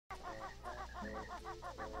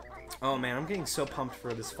Oh man, I'm getting so pumped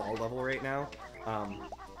for this fall level right now.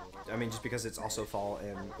 I mean, just because it's also fall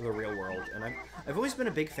in the real world, and I've always been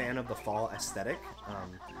a big fan of the fall aesthetic,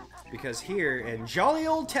 because here in jolly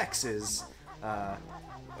old Texas, and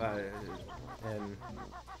I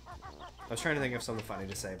was trying to think of something funny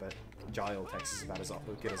to say, but jolly old Texas is about as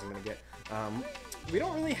good as I'm gonna get. We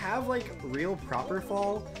don't really have like real proper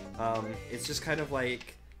fall. It's just kind of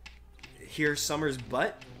like here's summer's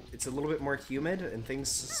butt. It's a little bit more humid and things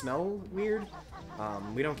smell weird.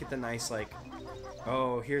 We don't get the nice like,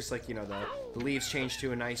 oh, here's like, you know, the leaves change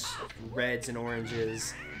to a nice reds and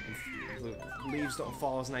oranges. The leaves don't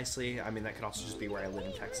fall as nicely. I mean, that could also just be where I live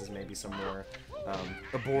in Texas. Maybe some more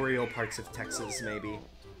arboreal parts of Texas maybe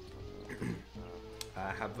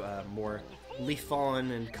have more leaf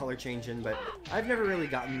falling and color changing, but I've never really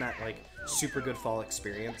gotten that like super good fall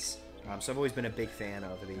experience. So I've always been a big fan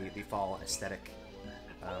of the fall aesthetic.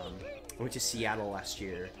 I went to Seattle last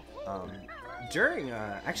year. During,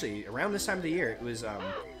 actually, around this time of the year, it was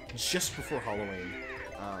just before Halloween,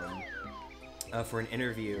 for an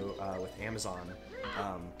interview with Amazon.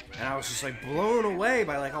 And I was just like blown away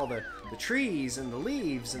by like all the trees and the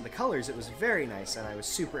leaves and the colors. It was very nice, and I was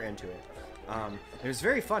super into it. It was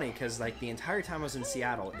very funny because like the entire time I was in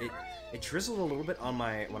Seattle, it drizzled a little bit on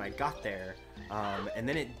when I got there, and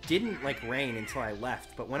then it didn't like rain until I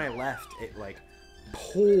left. But when I left, it like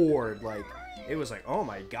poured. Like it was like, oh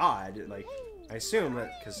my god. Like I assume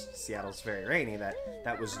that because Seattle's very rainy, that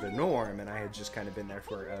was the norm, and I had just kind of been there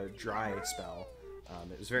for a dry spell.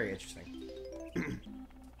 It was very interesting.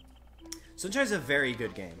 Sunshine's a very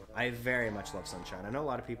good game. I very much love Sunshine. I know a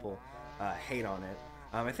lot of people hate on it.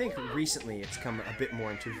 I think recently it's come a bit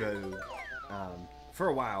more into vogue. For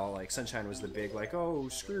a while, like Sunshine was the big like, oh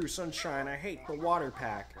screw Sunshine, I hate the water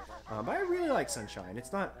pack. But I really like Sunshine.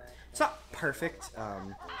 It's not perfect.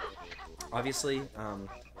 Obviously,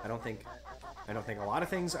 I don't think a lot of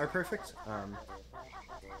things are perfect.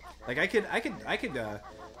 Like I could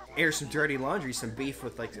air some dirty laundry, some beef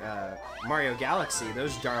with like Mario Galaxy,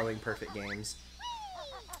 those darling perfect games.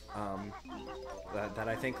 That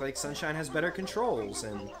I think like Sunshine has better controls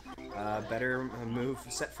and better move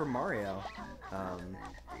set for Mario.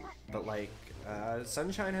 But like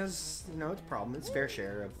Sunshine has, you know, its problem, its fair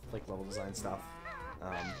share of like level design stuff.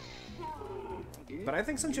 But I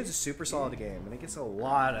think Sunshine's a super solid game, and it gets a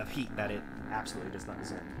lot of heat that it absolutely does not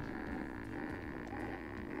deserve.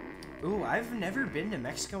 Ooh, I've never been to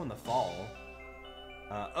Mexico in the fall.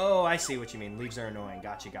 Oh, I see what you mean. Leaves are annoying.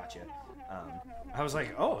 Gotcha. I was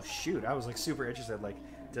like, oh shoot, I was like super interested. Like,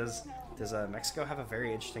 does Mexico have a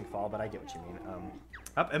very interesting fall? But I get what you mean.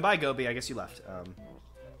 Up and bye, Gobi. I guess you left.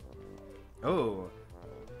 Oh.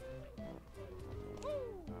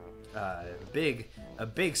 A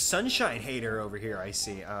big Sunshine hater over here, I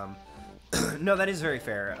see. No, that is very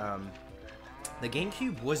fair. The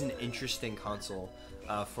GameCube was an interesting console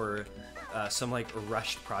for some like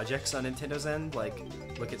rushed projects on Nintendo's end. Like,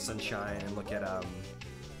 look at Sunshine and look at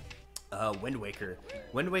Wind Waker.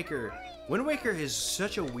 Wind Waker is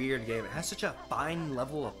such a weird game. It has such a fine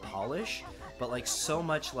level of polish, but like so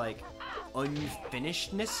much like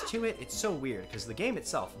unfinishedness to it. It's so weird because the game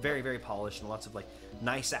itself very, very polished and lots of like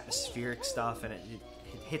nice atmospheric stuff, and it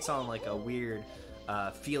hits on like a weird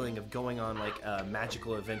feeling of going on like a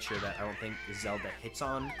magical adventure that I don't think Zelda hits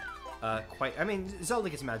on quite. I mean, Zelda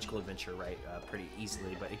gets magical adventure right pretty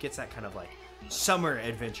easily, but it gets that kind of like summer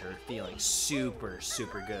adventure feeling super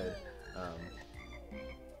good.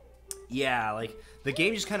 Yeah, like the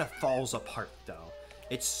game just kind of falls apart though.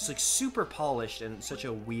 It's like super polished in such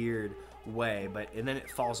a weird way, and then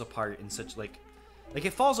it falls apart in such like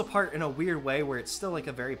it falls apart in a weird way where it's still like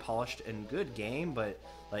a very polished and good game, but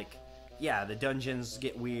like yeah, the dungeons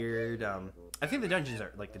get weird. I think the dungeons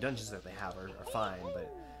that they have are fine,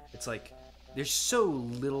 but it's like there's so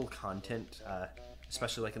little content,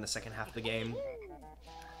 especially like in the second half of the game.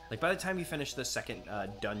 Like by the time you finish the second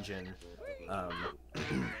dungeon,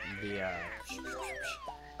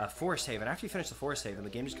 the Forest Haven, after you finish the Forest Haven, the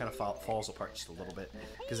game just kind of falls apart just a little bit,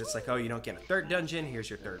 because it's like, oh, you don't get a third dungeon, here's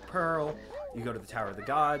your third pearl, you go to the Tower of the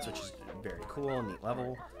Gods, which is very cool, neat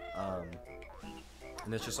level,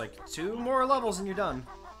 and it's just like 2 more levels and you're done,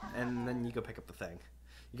 and then you go pick up the thing.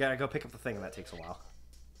 You gotta go pick up the thing, and that takes a while.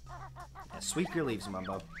 Yeah, sweep your leaves,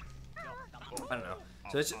 Mumbo. I don't know.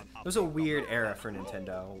 So it was a weird era for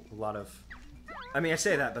Nintendo. A lot of, I mean, I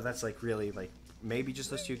say that, but that's like really like maybe just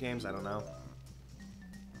those 2 games. I don't know.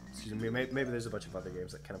 Excuse me. Maybe there's a bunch of other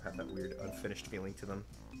games that kind of have that weird unfinished feeling to them.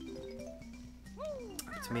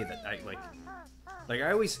 to me that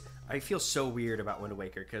I feel so weird about Wind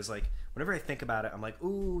Waker because like whenever I think about it, I'm like,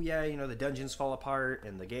 ooh yeah, you know, the dungeons fall apart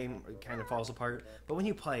and the game kind of falls apart. But when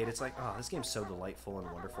you play it, it's like, oh, this game's so delightful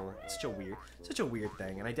and wonderful. It's such a weird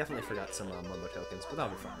thing. And I definitely forgot some Momo tokens, but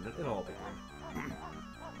that'll be fine. It'll all be fine.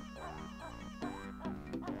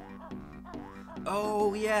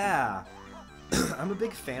 Oh yeah. I'm a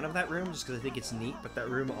big fan of that room just because I think it's neat, but that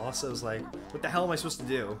room also is like, what the hell am I supposed to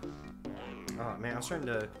do? Oh man, I was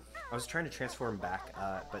trying to transform back,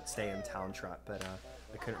 but stay in Talon Trot, but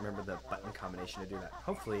I couldn't remember the button combination to do that.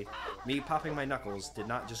 Hopefully, me popping my knuckles did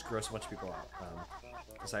not just gross a bunch of people out,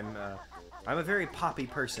 because I'm a very poppy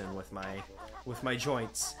person with my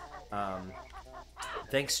joints,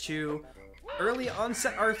 thanks to early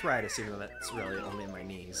onset arthritis, even though that's really only in my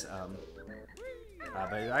knees.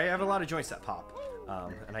 But I have a lot of joints that pop,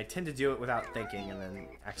 and I tend to do it without thinking, and then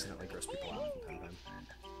accidentally gross people out from time to time.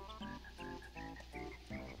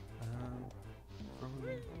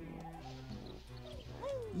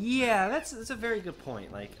 Yeah, that's a very good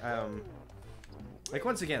point. Like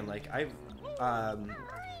once again, like I've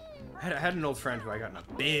had an old friend who I got in a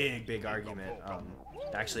big argument.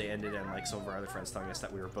 Actually ended in like some of our other friends telling us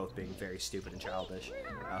that we were both being very stupid and childish.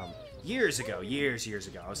 Years ago,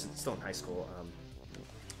 I was still in high school.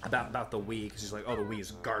 About the Wii, because he's like, oh, the Wii is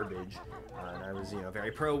garbage, and I was, you know, very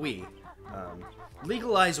pro Wii.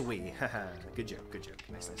 Legalize Wii. Good joke.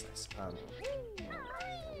 Nice.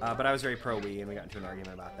 But I was very pro Wii, and we got into an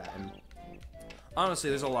argument about that. And honestly,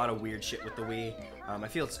 there's a lot of weird shit with the Wii. I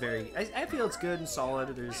feel it's I feel it's good and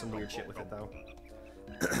solid. There's some weird shit with it though.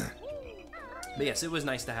 But yes, it was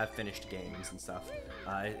nice to have finished games and stuff.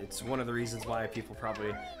 It's one of the reasons why people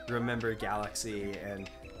probably remember Galaxy and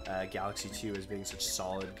Galaxy 2 as being such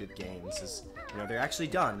solid, good games. Is, you know, they're actually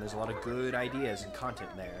done. There's a lot of good ideas and content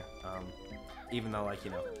there. Even though, like,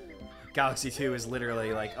 you know, Galaxy 2 is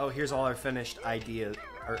literally like, oh, here's all our finished ideas,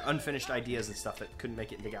 or unfinished ideas and stuff that couldn't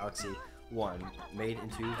make it into Galaxy 1, made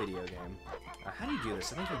into a video game. How do you do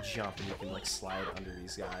this? I think you jump and you can, like, slide under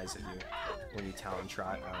these guys when you Talon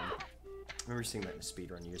Trot. I remember seeing that in a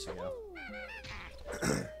speedrun years ago.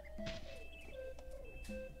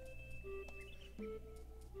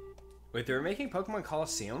 Wait, they were making Pokemon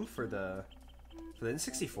Coliseum for the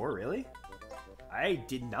N64, really? I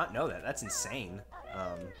did not know that. That's insane.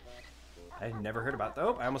 I had never heard about that.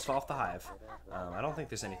 Oh, I almost fell off the hive. I don't think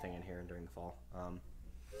there's anything in here during the fall.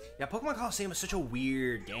 Yeah, Pokemon Coliseum is such a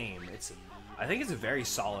weird game. I think it's a very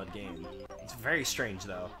solid game. It's very strange,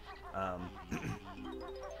 though.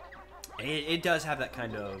 It does have that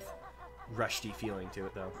kind of rusty feeling to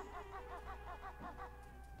it, though.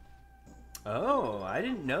 Oh, I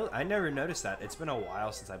didn't know. I never noticed that. It's been a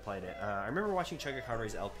while since I played it. I remember watching Chugga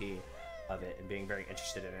Conroy's LP of it and being very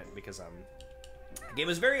interested in it because the game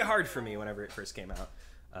was very hard for me whenever it first came out.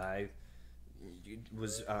 I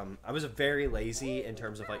was very lazy in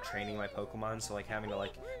terms of like training my Pokemon, so like having to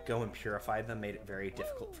like go and purify them made it very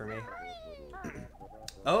difficult for me.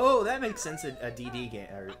 Oh, that makes sense. A DD game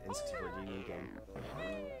or N64 DD game.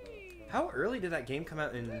 How early did that game come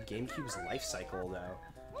out in GameCube's life cycle though?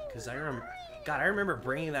 Because I remember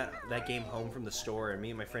bringing that game home from the store, and me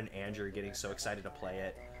and my friend Andrew getting so excited to play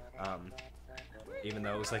it. Even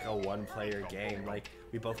though it was like a one-player game, like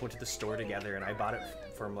we both went to the store together, and I bought it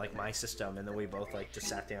from like my system, and then we both like just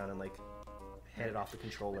sat down and like handed off the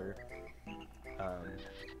controller.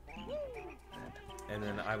 And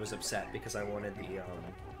then I was upset because I wanted the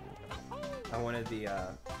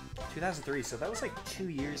 2003. So that was like 2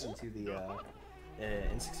 years into the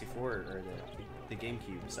N64 or the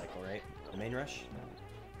GameCube cycle, right? The main rush.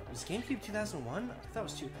 Was GameCube 2001? I thought it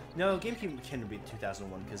was No, GameCube can be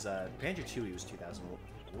 2001 because Banjo-Kazooie was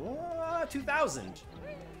 2001. 2000.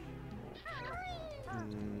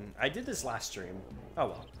 I did this last stream. Oh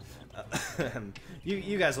well.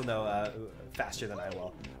 You guys will know faster than I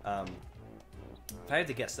will. If I had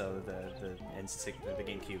to guess though, the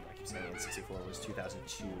GameCube, I keep saying N64 was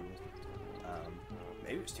 2002.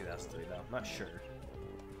 Maybe it was 2003 though. I'm not sure.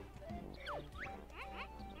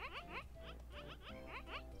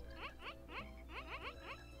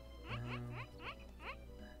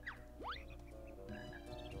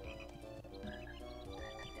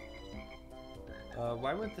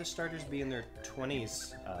 Why would the starters be in their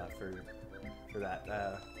 20s for that?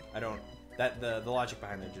 I don't. The logic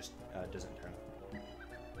behind that just doesn't turn.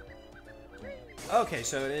 Okay,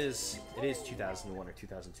 so it is 2001 or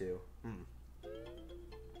 2002.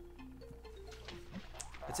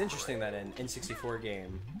 It's interesting that an N64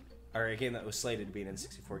 game, or a game that was slated to be an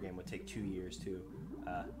N64 game, would take 2 years to,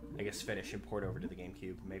 I guess, finish and port over to the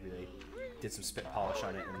GameCube. Maybe they did some spit polish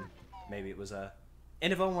on it, and maybe it was a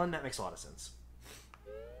end of 01. That makes a lot of sense.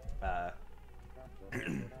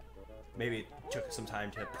 maybe it took some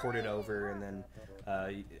time to port it over and then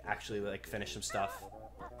actually like finish some stuff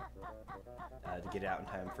to get it out in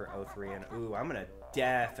time for 03. And ooh, I'm gonna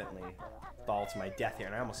definitely fall to my death here,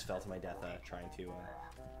 and I almost fell to my death trying to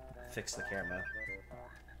fix the camera.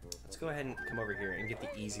 Let's go ahead and come over here and get the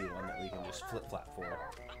easy one that we can just flip-flap for.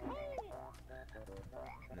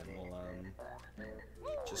 And then we'll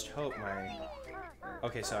just hope my...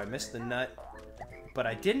 Okay, so I missed the nut, but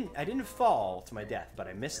I didn't fall to my death, but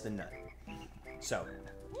I missed the nut. So,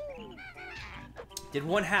 did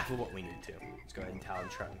 1/2 of what we need to. Let's go ahead and talent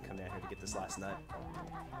truck and come down here to get this last nut.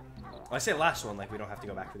 Well, I say last one, like we don't have to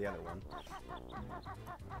go back for the other one.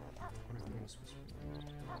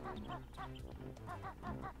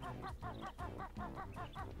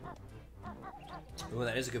 Ooh,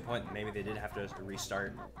 that is a good point. Maybe they did have to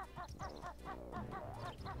restart.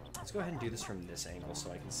 Let's go ahead and do this from this angle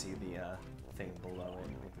so I can see the thing below it.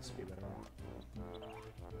 I think this would be better.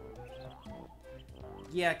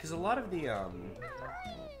 Yeah, because a lot of the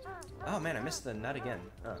oh man, I missed the nut again.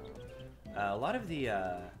 A lot of the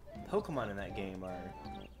Pokemon in that game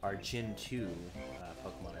are Gen 2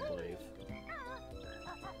 Pokemon, I believe.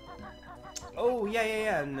 Oh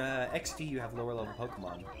yeah. In XD you have lower level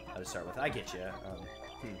Pokemon to start with. I get you.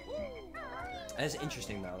 That is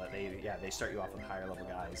interesting though that they start you off with higher level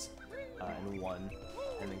guys in 1,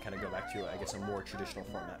 and then kind of go back to I guess a more traditional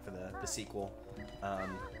format for the sequel.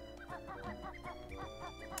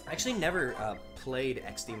 I actually never played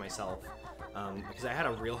XD myself because I had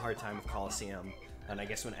a real hard time with Coliseum, and I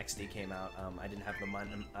guess when XD came out, I didn't have the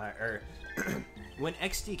money. When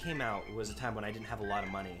XD came out was a time when I didn't have a lot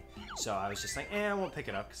of money, so I was just like, I won't pick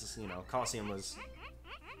it up because you know Coliseum was.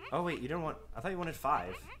 Oh wait, you don't want? I thought you wanted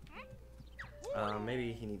 5.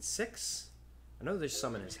 Maybe he needs 6. I know there's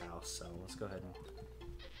some in his house, so let's go ahead and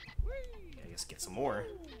I guess get some more.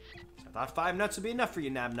 So I thought 5 nuts would be enough for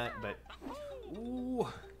you, Nabnut, but ooh.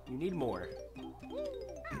 You need more.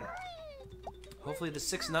 Hopefully the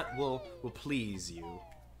 6th nut will please you.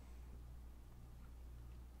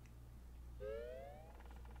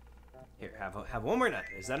 Here, have one more nut.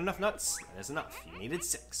 Is that enough nuts? That is enough. You needed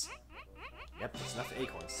 6. Yep, that's enough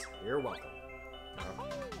acorns. You're welcome.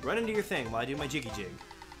 Run into your thing while I do my jiggy jig.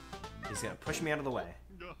 He's gonna push me out of the way.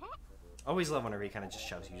 Always love whenever he kind of just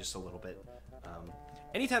shoves you just a little bit.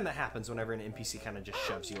 Anytime that happens, whenever an NPC kind of just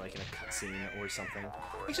shoves you, like in a cutscene or something.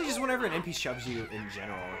 Actually, just whenever an NPC shoves you in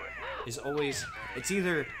general, is always, it's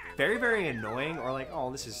either very, very annoying or like,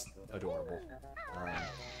 oh, this is adorable.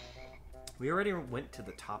 We already went to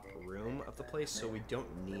the top room of the place, so we don't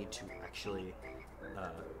need to actually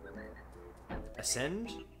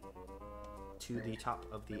ascend to the top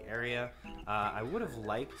of the area. I would have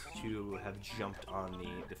liked to have jumped on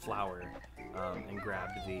the flower and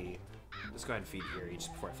grabbed the... Let's go ahead and feed here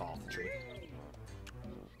just before I fall off the tree.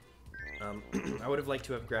 I would have liked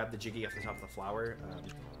to have grabbed the Jiggy off the top of the flower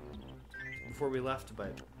before we left,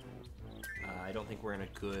 but I don't think we're in a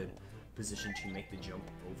good position to make the jump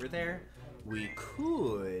over there. We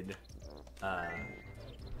could...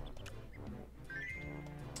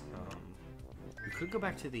 we could go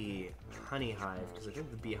back to the honey hive, because I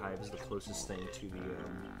think the beehive is the closest thing to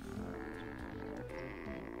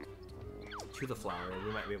the flower.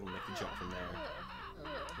 We might be able to make the jump from there.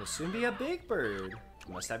 You'll soon be a big bird.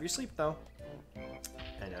 You must have your sleep, though.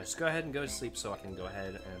 And just go ahead and go to sleep so I can go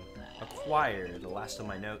ahead and acquire the last of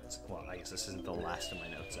my notes. Well, I guess this isn't the last of my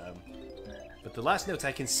notes, but the last notes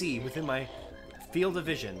I can see within my field of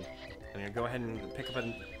vision. I'm going to go ahead and pick up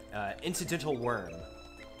an incidental worm.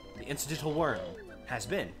 The incidental worm has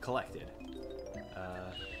been collected.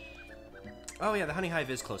 Oh yeah, the honey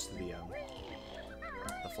hive is close to the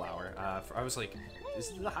flower. I was like,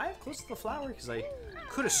 is the hive close to the flower? Because I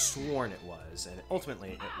could have sworn it was, and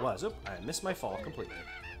ultimately it was. Oh, I missed my fall completely.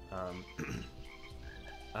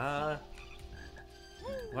 What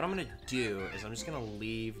I'm gonna do is I'm just gonna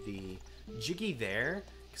leave the Jiggy there,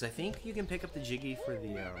 because I think you can pick up the Jiggy for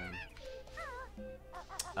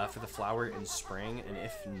the flower in spring, and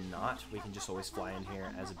if not, we can just always fly in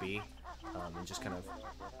here as a bee, and just kind of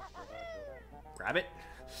grab it.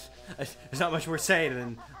 There's not much more saying, and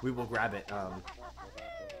then we will grab it.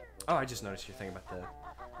 Oh, I just noticed your thing about the...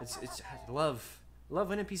 I love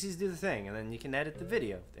when NPCs do the thing, and then you can edit the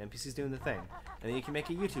video. The NPC's doing the thing. And then you can make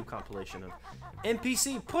a YouTube compilation of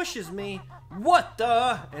NPC pushes me, what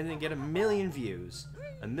the? And then get 1,000,000 views.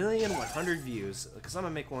 1,100,000 views. Because I'm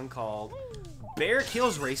going to make one called Bear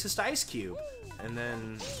Kills Racist Ice Cube. And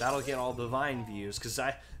then that'll get all the Vine views. Because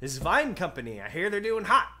this Vine company, I hear they're doing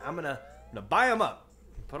hot. I'm gonna buy them up.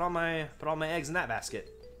 Put all my eggs in that basket.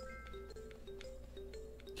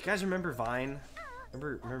 Do you guys remember Vine?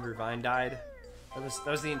 Remember Vine died? That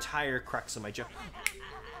was the entire crux of my joke.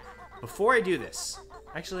 Before I do this,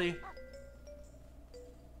 actually,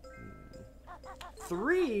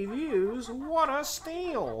 3 views. What a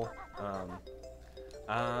steal!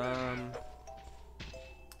 Oh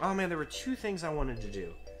man, there were 2 things I wanted to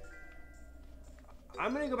do.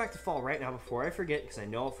 I'm gonna go back to fall right now before I forget, because I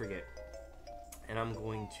know I'll forget. And I'm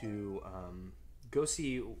going to go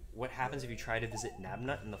see what happens if you try to visit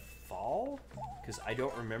Nabnut in the fall, because I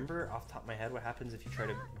don't remember off the top of my head what happens if you try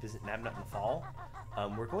to visit Nabnut in the fall.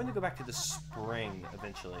 We're going to go back to the spring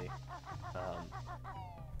eventually.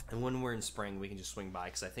 And when we're in spring, we can just swing by,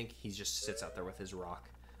 because I think he just sits out there with his rock.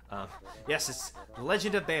 Yes, it's The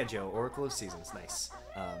Legend of Banjo, Oracle of Seasons. Nice.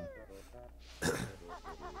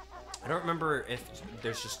 I don't remember if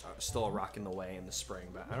there's just still a rock in the way in the spring,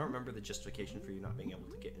 but I don't remember the justification for you not being able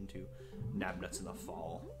to get into Nabnuts in the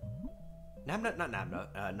fall. Nabnut, not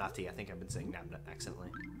Nabnut. Nati, I think I've been saying Nabnut accidentally.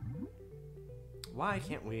 Why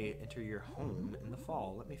can't we enter your home in the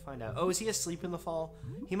fall? Let me find out. Oh, is he asleep in the fall?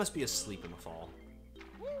 He must be asleep in the fall.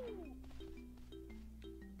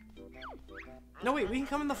 No, wait, we can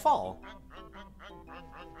come in the fall.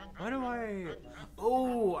 Why do I...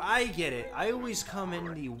 Oh, I get it. I always come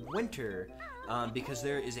in the winter because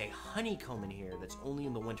there is a honeycomb in here that's only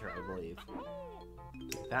in the winter, I believe.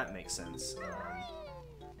 That makes sense.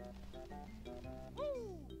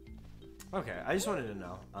 Okay, I just wanted to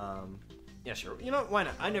know. Yeah, sure. You know, why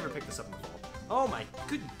not? I never picked this up in the fall. Oh my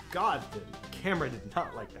good god, the camera did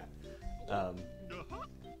not like that.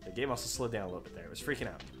 The game also slowed down a little bit there. It was freaking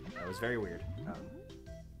out. That was very weird.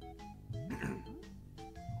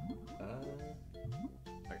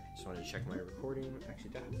 Okay, just wanted to check my recording. Actually,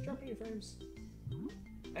 did I have to drop any frames?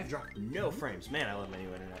 I have dropped no frames. Man, I love my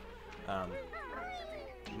new internet.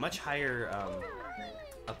 Much higher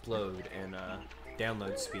upload and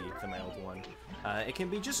download speed than my old one. It can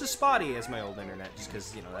be just as spotty as my old internet, just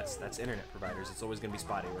because, you know, that's internet providers. It's always going to be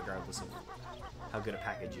spotty regardless of how good a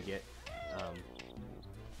package you get.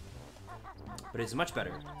 But it's much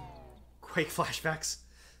better. Quake flashbacks.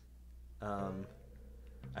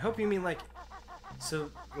 I hope you mean like,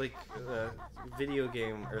 so like video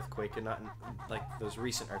game earthquake and not like those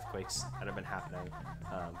recent earthquakes that have been happening.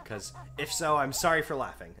 Because if so, I'm sorry for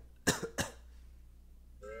laughing.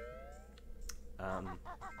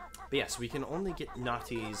 But yes, we can only get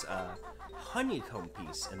Nati's honeycomb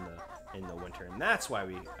piece in the winter, and that's why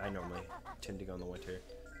I normally tend to go in the winter.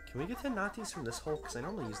 Can we get the Natis from this hole? Because I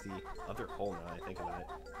normally use the other hole now that I think about it.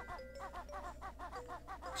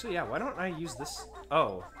 So yeah, why don't I use this?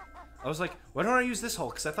 Oh, I was like, why don't I use this hole?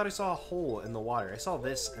 Because I thought I saw a hole in the water. I saw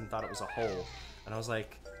this and thought it was a hole. And I was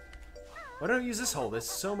like, why don't I use this hole? This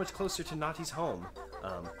is so much closer to Nati's home.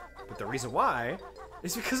 But the reason why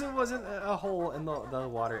is because it wasn't a hole in the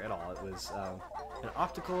water at all. It was an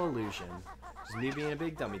optical illusion. Just me being a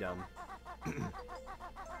big dummy-dum.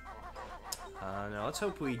 Now let's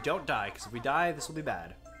hope we don't die, because if we die, this will be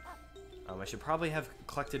bad. I should probably have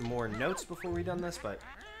collected more notes before we done this, but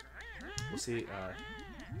we'll see.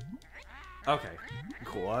 Okay,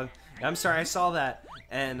 cool. I'm sorry, I saw that,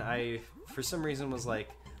 and I, for some reason, was like,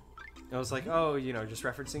 oh, you know, just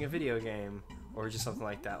referencing a video game, or just something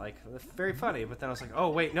like that, like, very funny, but then I was like, oh,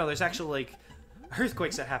 wait, no, there's actual, like,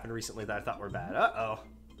 earthquakes that happened recently that I thought were bad. Uh-oh.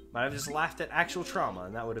 Might have just laughed at actual trauma,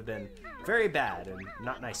 and that would have been very bad and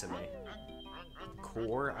not nice of me.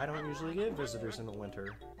 Core, I don't usually get visitors in the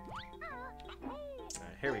winter.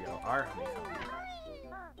 Alright, here we go. Our honeycomb.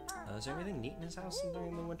 Is there anything neat in his house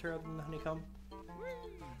during the winter other than the honeycomb?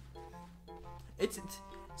 It's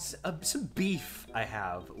some beef I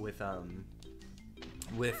have with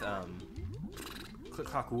Click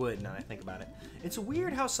Clock Wood, now that I think about it. It's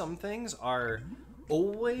weird how some things are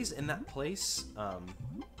always in that place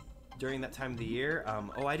during that time of the year.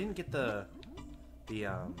 Oh, I didn't get the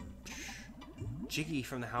Jiggy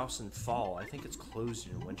from the house in fall. I think it's closed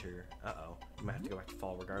in winter. Uh-oh. We might have to go back to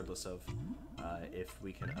fall regardless of if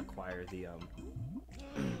we can acquire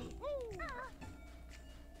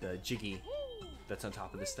the Jiggy that's on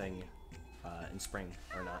top of this thing in spring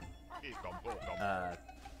or not.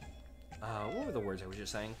 What were the words I was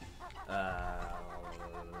just saying?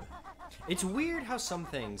 It's weird how some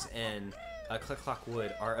things in Click Clock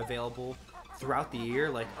Wood are available throughout the year.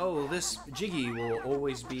 Like, oh, this Jiggy will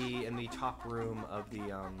always be in the top room of the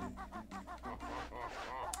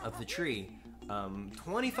tree,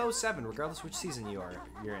 24/7, regardless which season you're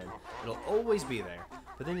in. It'll always be there.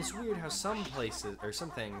 But then it's weird how some places or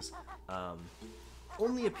some things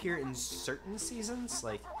only appear in certain seasons.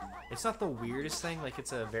 Like, it's not the weirdest thing. Like,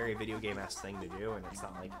 it's a very video game-esque thing to do, and it's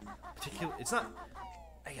not like particular. It's not,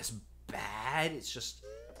 I guess, bad. It's just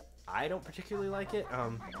I don't particularly like it.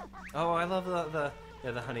 Oh, I love the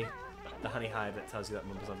honey hive that tells you that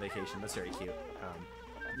Mumbo's on vacation. That's very cute.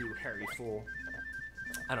 You hairy fool.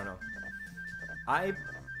 I don't know. I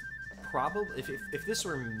probably, if this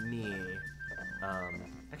were me,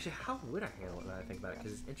 actually, how would I handle it when I think about it?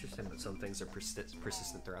 Because it's interesting that some things are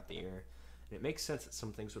persistent throughout the year. And it makes sense that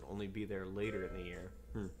some things would only be there later in the year.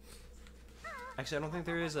 Actually, I don't think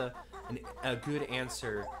there is a good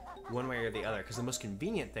answer one way or the other, because the most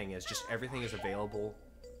convenient thing is just everything is available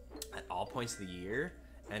at all points of the year,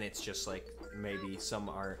 and it's just like maybe some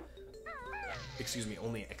are,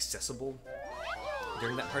 only accessible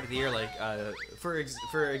during that part of the year. Like, for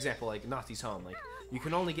example, like Naughty's Home. Like, you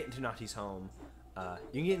can only get into Naughty's Home.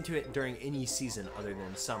 You can get into it during any season other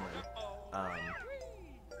than summer.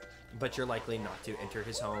 But you're likely not to enter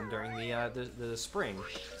his home during the spring,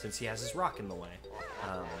 since he has his rock in the way.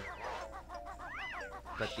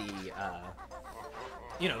 But the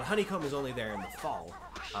honeycomb is only there in the fall,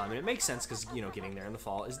 and it makes sense because getting there in the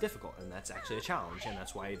fall is difficult, and that's actually a challenge, and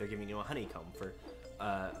that's why they're giving you a honeycomb for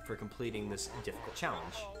completing this difficult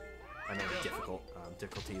challenge. I know difficult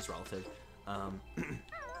difficulty is relative,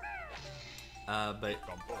 but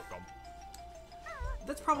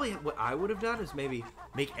that's probably what I would have done, is maybe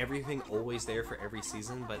make everything always there for every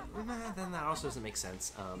season, but then that also doesn't make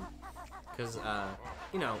sense, because,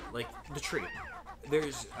 like the tree.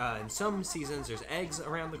 There's, in some seasons, there's eggs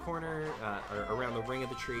around the corner, or around the ring of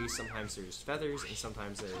the tree. Sometimes there's feathers, and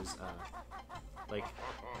sometimes there's,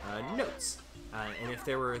 notes. And if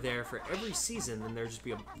they were there for every season, then there'd just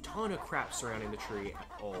be a ton of crap surrounding the tree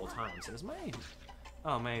at all times. And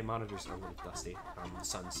my monitors are a little dusty. The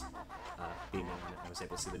sun's beaming on it. I was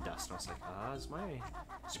able to see the dust, and I was like, is my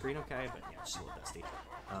screen okay? But yeah, it's just a little dusty.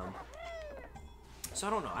 So I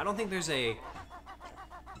don't know. I don't think there's a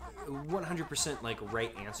 100% like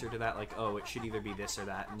right answer to that. Like, oh, it should either be this or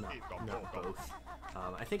that. Not both.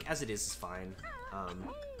 I think as it is fine.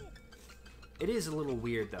 It is a little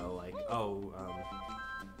weird though. Like,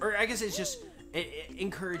 or I guess it's just it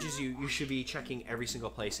encourages you. You should be checking every single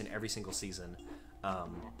place in every single season.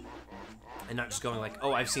 And not just going like,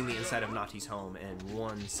 oh, I've seen the inside of Naughty's home in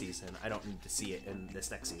one season. I don't need to see it in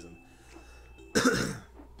this next season.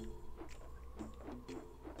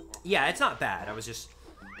 Yeah, it's not bad. I was just,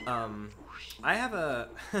 I have a,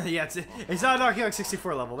 yeah, it's not a Donkey Kong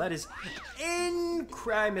 64 level. That is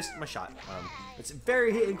I missed my shot. It's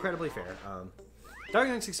very incredibly fair.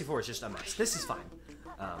 Donkey Kong 64 is just a mess. This is fine.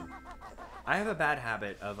 I have a bad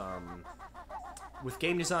habit of, with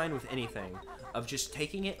game design, with anything, of just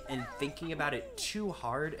taking it and thinking about it too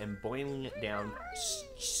hard and boiling it down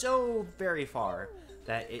so very far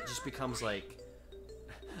that it just becomes like,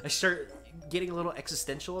 I start getting a little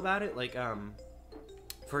existential about it. Like,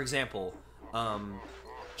 for example,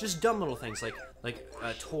 just dumb little things like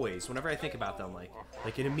toys. Whenever I think about them, like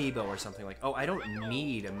an amiibo or something, like, oh, I don't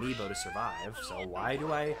need amiibo to survive, so why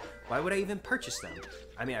would I even purchase them?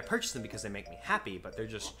 I mean, I purchase them because they make me happy, but they're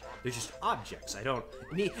just objects. I don't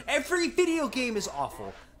need. Every video game is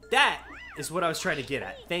awful. That is what I was trying to get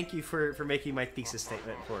at. Thank you for making my thesis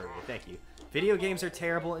statement for me. Thank you. Video games are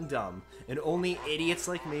terrible and dumb, and only idiots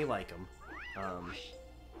like me like them.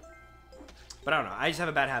 But I don't know, I just have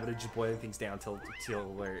a bad habit of just boiling things down till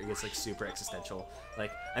where it gets like super existential.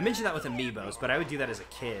 Like, I mentioned that with amiibos, but I would do that as a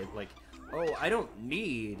kid. Like, oh, I don't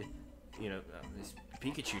need, this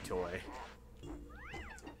Pikachu toy.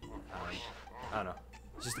 I don't know.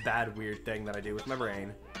 It's just a bad, weird thing that I do with my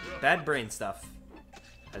brain. Bad brain stuff,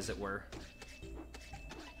 as it were.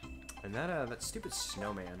 And that stupid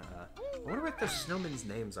snowman, I wonder what those snowmen's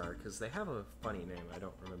names are, because they have a funny name, I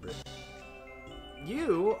don't remember it.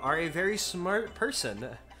 You are a very smart person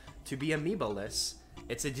to be amiibo-less.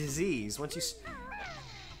 It's a disease. Once you...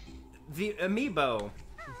 The amiibo...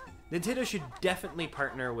 Nintendo should definitely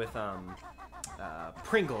partner with,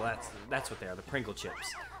 Pringle. That's what they are, the Pringle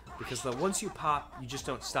chips. Because once you pop, you just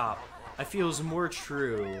don't stop. I feel is more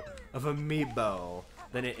true of amiibo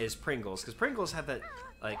than it is Pringles. Because Pringles have that...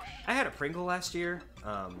 Like, I had a Pringle last year,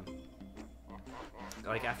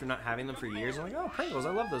 like, after not having them for years, I'm like, oh, Pringles,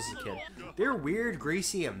 I love those as a kid. They're weird,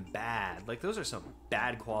 greasy, and bad. Like, those are some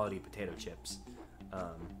bad quality potato chips.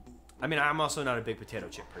 I mean, I'm also not a big potato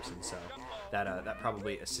chip person, so that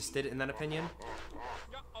probably assisted in that opinion.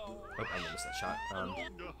 Oh, I missed that shot.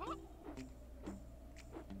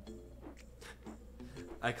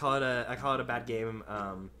 I call it a bad game,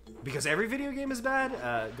 because every video game is bad,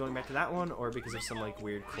 going back to that one, or because of some, like,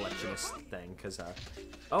 weird collectionist thing, because,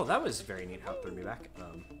 oh, that was very neat how it threw me back.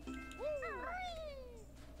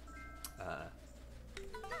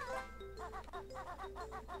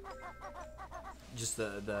 just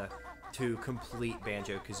the to complete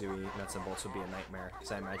Banjo-Kazooie nuts and bolts would be a nightmare,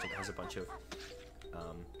 because I imagine it has a bunch of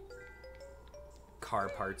car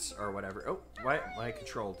parts or whatever. Oh, my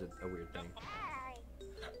control did a weird thing.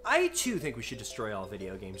 I too think we should destroy all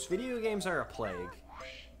video games. Video games are a plague.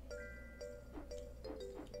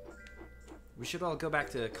 We should all go back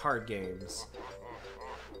to card games.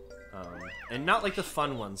 And not like the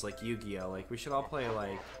fun ones like Yu-Gi-Oh! Like, we should all play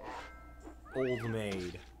like Old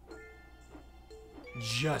Maid.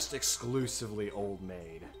 Just exclusively Old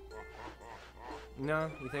Maid. No?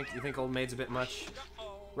 You think Old Maid's a bit much?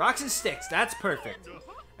 Rocks and sticks, that's perfect.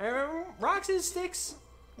 Rocks and sticks,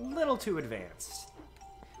 little too advanced.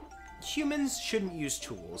 Humans shouldn't use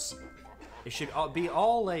tools. It should be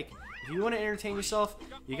all like, if you want to entertain yourself,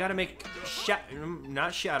 you gotta make,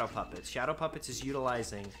 not shadow puppets. Shadow puppets is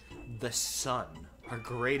utilizing the sun, our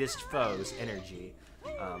greatest foe's energy.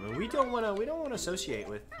 And we don't want to associate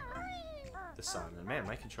with the sun. And man,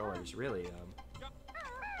 my controller is really,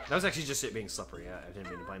 that was actually just it being slippery. I didn't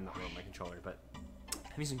mean to blame my controller, but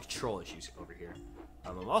I'm using control issues over here.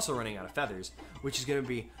 I'm also running out of feathers, which is going to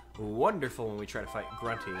be wonderful when we try to fight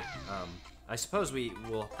Grunty. I suppose we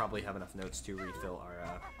will probably have enough notes to refill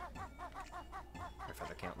our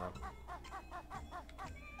feather count, though.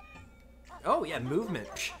 Oh, yeah,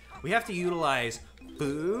 movement. We have to utilize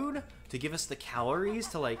food to give us the calories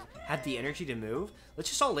to, like, have the energy to move. Let's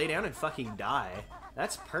just all lay down and fucking die.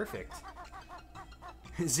 That's perfect.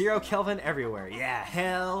 0 Kelvin everywhere. Yeah,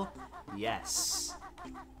 hell yes.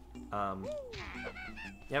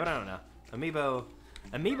 Yeah, but I don't know.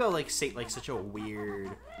 Amiibo like sate like such a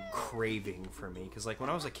weird craving for me, because like when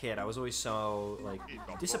I was a kid, I was always so like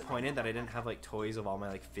disappointed that I didn't have like toys of all my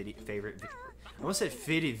like favorite. I almost said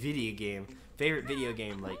favorite video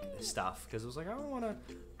game like stuff, because it was like I want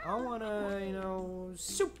a you know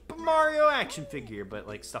Super Mario action figure, but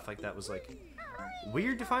like stuff like that was like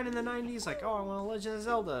weird to find in the 90s. Like, oh, I want a Legend of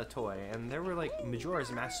Zelda toy, and there were like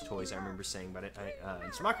Majora's Mask toys I remember saying, but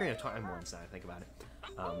and some Ocarina of Time ones now I think about it.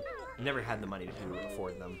 Never had the money to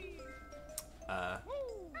afford them. I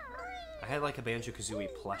had like a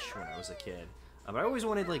Banjo-Kazooie plush when I was a kid, but I always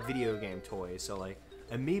wanted like video game toys. So like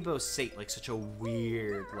Amiibo sate like such a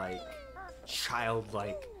weird like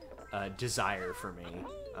childlike desire for me.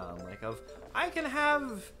 Like I can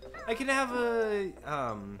have a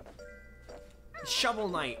Shovel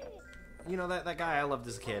Knight, you know that guy I loved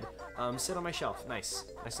as a kid. Sit on my shelf. Nice.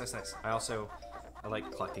 I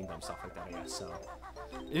like collecting dumb stuff like that, I guess. So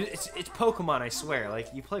it's Pokemon, I swear.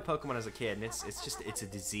 Like you play Pokemon as a kid, and it's a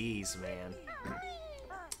disease, man.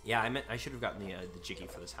 Yeah, I should have gotten the Jiggy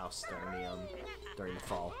for this house during the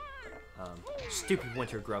fall. Stupid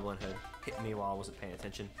winter Grublin had hit me while I wasn't paying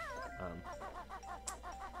attention.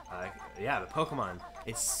 Yeah, the Pokemon.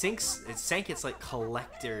 It sank its like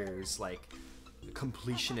collector's like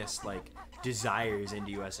completionist like desires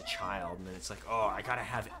into you as a child, and then it's like, oh, I gotta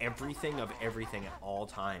have everything of everything at all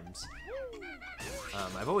times.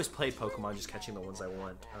 I've always played Pokemon just catching the ones I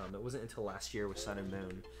want. It wasn't until last year with Sun and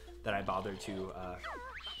Moon that I bothered to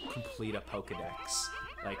complete a Pokedex,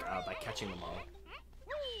 like by catching them all.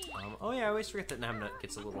 Oh yeah, I always forget that Namnut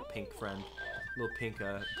gets a little pink friend, little pink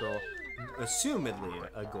girl, assumedly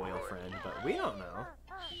a Goyle friend, but we don't know.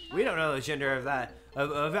 We don't know the gender of that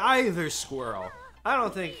of either squirrel. I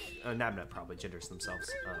don't think Nabnut probably genders themselves.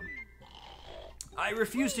 I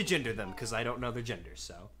refuse to gender them because I don't know their genders.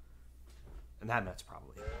 So, and Nabnut's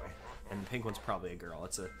probably a boy, and the pink one's probably a girl.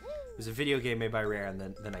 It was a video game made by Rare in the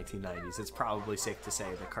 1990s. It's probably safe to say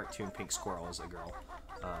the cartoon pink squirrel is a girl.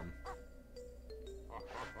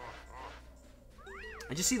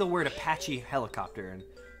 I just see the word Apache helicopter,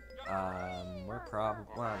 and we're probably,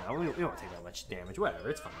 well, no, we won't take that much damage.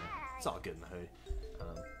 Whatever, it's fine. It's all good in the hood.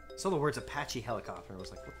 Saw the words Apache helicopter and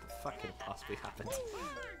was like, what the fuck could have possibly happened?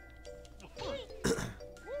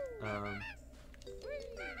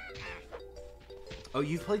 Oh,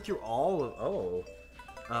 you've played through all of,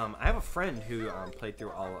 I have a friend who played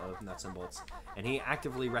through all of Nuts and Bolts, and he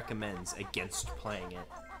actively recommends against playing it.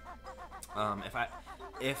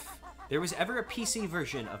 If there was ever a PC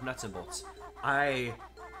version of Nuts and Bolts,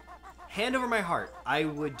 hand over my heart, I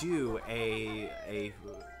would do a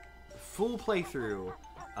full playthrough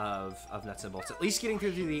of Nuts and Bolts, at least getting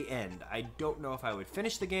through to the end. I don't know if I would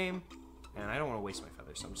finish the game, and I don't want to waste my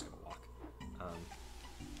feathers, so I'm just going to walk.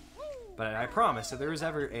 But I promise, if there was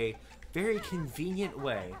ever a very convenient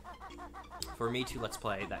way for me to let's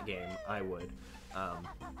play that game, I would. I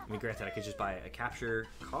mean, granted, I could just buy a capture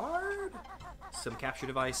card, some capture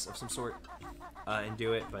device of some sort, and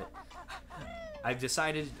do it, but I've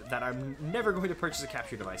decided that I'm never going to purchase a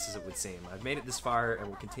capture device, as it would seem. I've made it this far and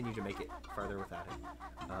will continue to make it farther without it.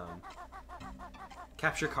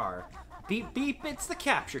 Capture car. Beep beep, it's the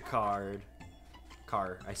capture card.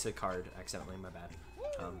 Car. I said card accidentally, my bad.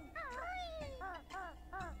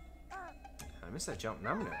 I missed that jump, and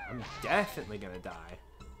I'm definitely gonna die.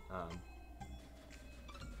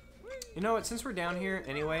 You know what, since we're down here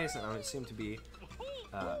anyways, and I seem to be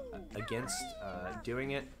against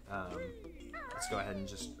doing it, let's go ahead and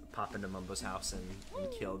just pop into Mumbo's house and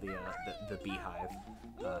kill the beehive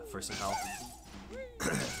for some health.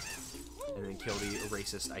 And then kill the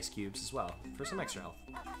racist ice cubes as well for some extra health.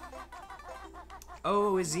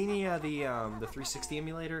 Oh, is Xenia the 360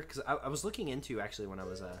 emulator? Because I was looking into, actually, when I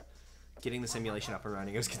was getting the simulation up and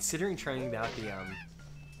running, I was considering trying out the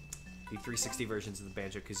 360 versions of the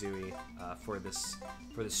Banjo-Kazooie for this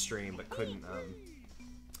stream, but couldn't.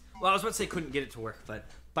 Well, I was about to say couldn't get it to work, but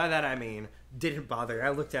by that I mean didn't bother.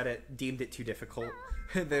 I looked at it, deemed it too difficult,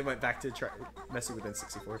 and then went back to try messing with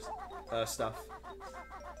N64 stuff.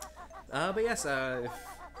 But yes, I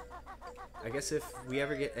guess if we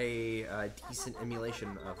ever get a decent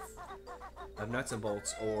emulation of Nuts and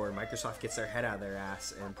Bolts, or Microsoft gets their head out of their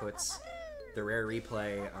ass and puts the Rare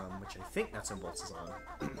Replay, which I think Nuts and Bolts is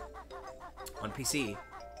on PC,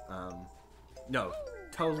 no,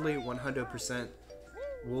 totally 100%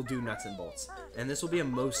 we'll do Nuts and Bolts. And this will be a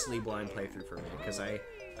mostly blind playthrough for me, because I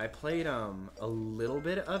played a little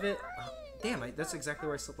bit of it. Damn, that's exactly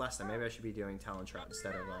where I slipped last time. Maybe I should be doing Talon Trout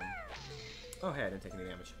instead of, oh hey, I didn't take any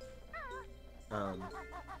damage.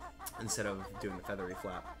 Instead of doing the Feathery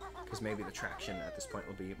Flap, because maybe the traction at this point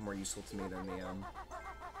will be more useful to me than the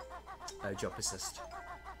jump assist.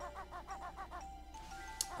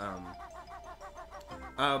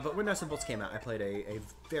 But when Nuts and Bolts came out, I played a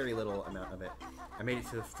very little amount of it. I made it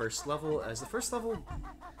to the first level. Is the first level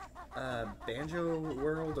Banjo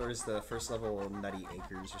World, or is the first level Nutty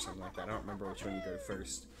Acres or something like that? I don't remember which one you go to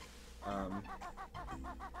first.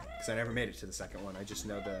 Because I never made it to the second one. I just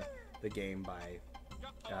know the game by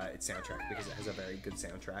its soundtrack, because it has a very good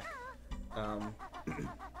soundtrack.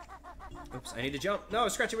 Oops, I need to jump. No,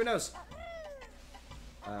 scratching my nose.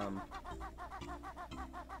 I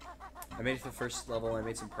made it to the first level, I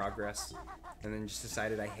made some progress, and then just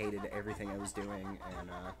decided I hated everything I was doing,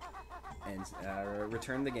 and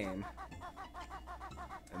returned the game.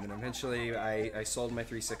 And then eventually I sold my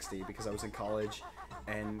 360 because I was in college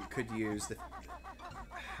and could use the...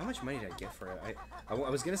 How much money did I get for it? I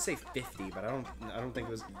was gonna say 50, but I don't think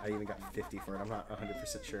it was. I even got 50 for it. I'm not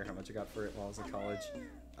 100% sure how much I got for it while I was in college.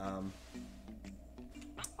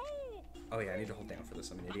 Oh yeah, I need to hold down for this.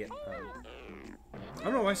 I'm an idiot. I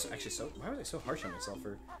don't know why. Why was I so harsh on myself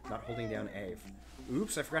for not holding down A?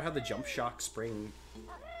 Oops, I forgot how the shock spring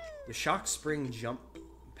jump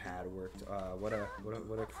pad worked. What a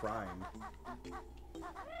crime.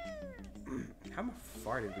 How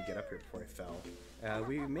far did we get up here before I fell?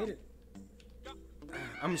 We made it.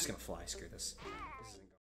 I'm just gonna fly. Screw this.